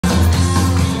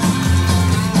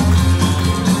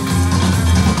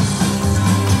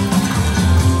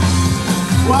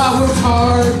I worked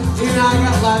hard and I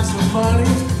got lots of money.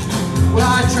 Well,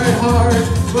 I tried hard,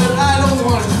 but I don't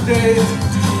want to stay.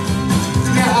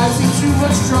 Yeah, I've seen too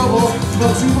much trouble,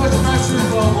 felt too much pressure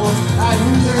bubble. I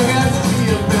knew there had to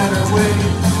be a better way.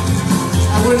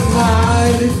 I wouldn't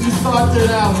mind if you thought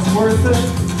that I was worth it.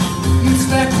 You'd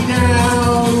smack me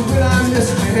down when I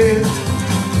misbehaved.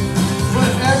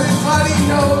 But everybody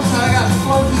knows I got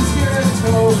flunkies here in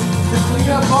tow to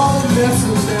clean up all the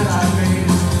messes that I made.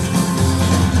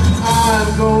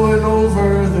 I'm going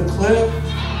over the cliff.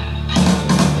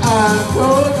 I'm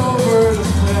going over the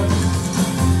cliff.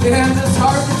 And it's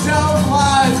hard to tell if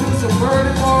life is a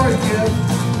burden or a gift.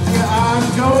 Yeah, I'm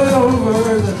going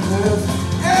over the cliff.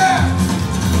 Yeah!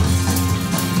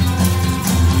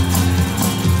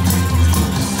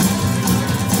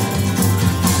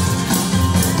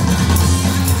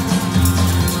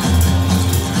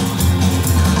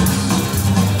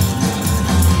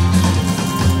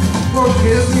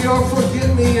 Forgive me or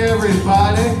forgive me,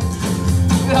 everybody.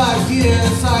 I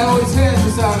guess I always had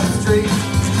this on the street.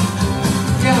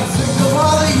 Yeah, I'm sick of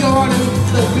all the yawning,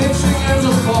 the bitching and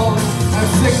the falling. I'm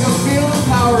sick of feeling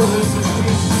powerless and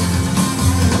weak.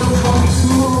 Don't call me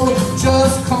cool,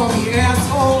 just call me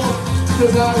asshole.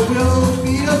 Cause I will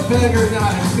be a beggar,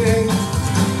 not a king.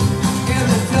 And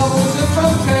the devil just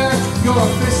don't care, you're a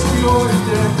fish or you're a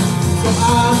dick. So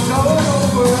I'm going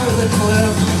over the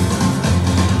cliff.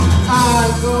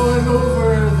 I'm going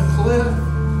over the cliff.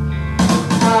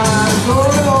 I'm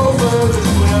going over the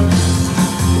cliff.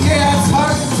 Yeah, it's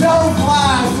hard to tell if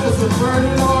life is a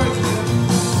burden or a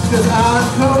gift. Cause I'm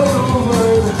going over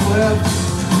the cliff.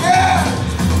 Yeah!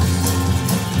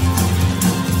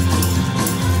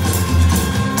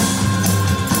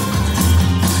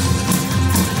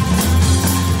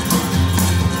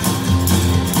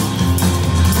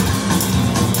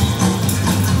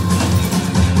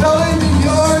 Well, in New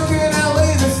York and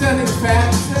LA, they're sending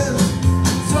faxes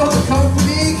so the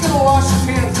company can wash its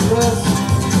hands of us.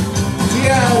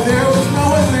 Yeah, there was no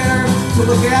one there to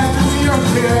look after me or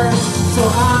care, so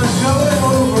I'm going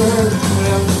over the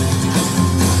cliff.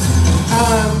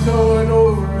 I'm going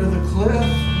over the cliff.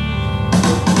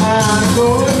 I'm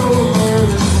going over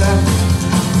the cliff.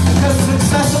 Because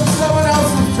success of someone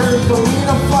else's turn don't mean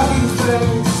a fucking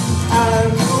thing.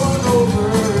 I'm going over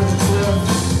the cliff.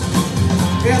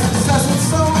 Yeah, success of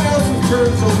someone else's turn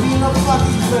don't mean a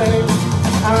fucking thing.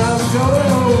 I'm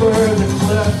going over the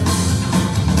cliff.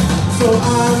 So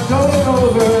I'm going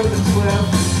over the cliff.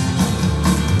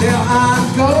 Yeah, I'm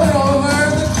going over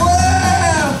the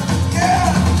cliff. Yeah.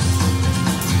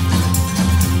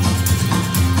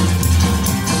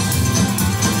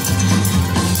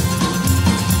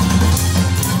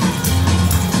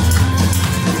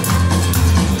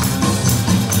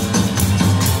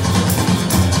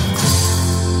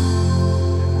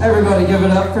 Everybody give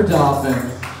it up for Dolphin.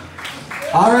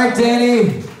 All right,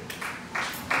 Danny,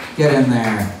 get in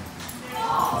there.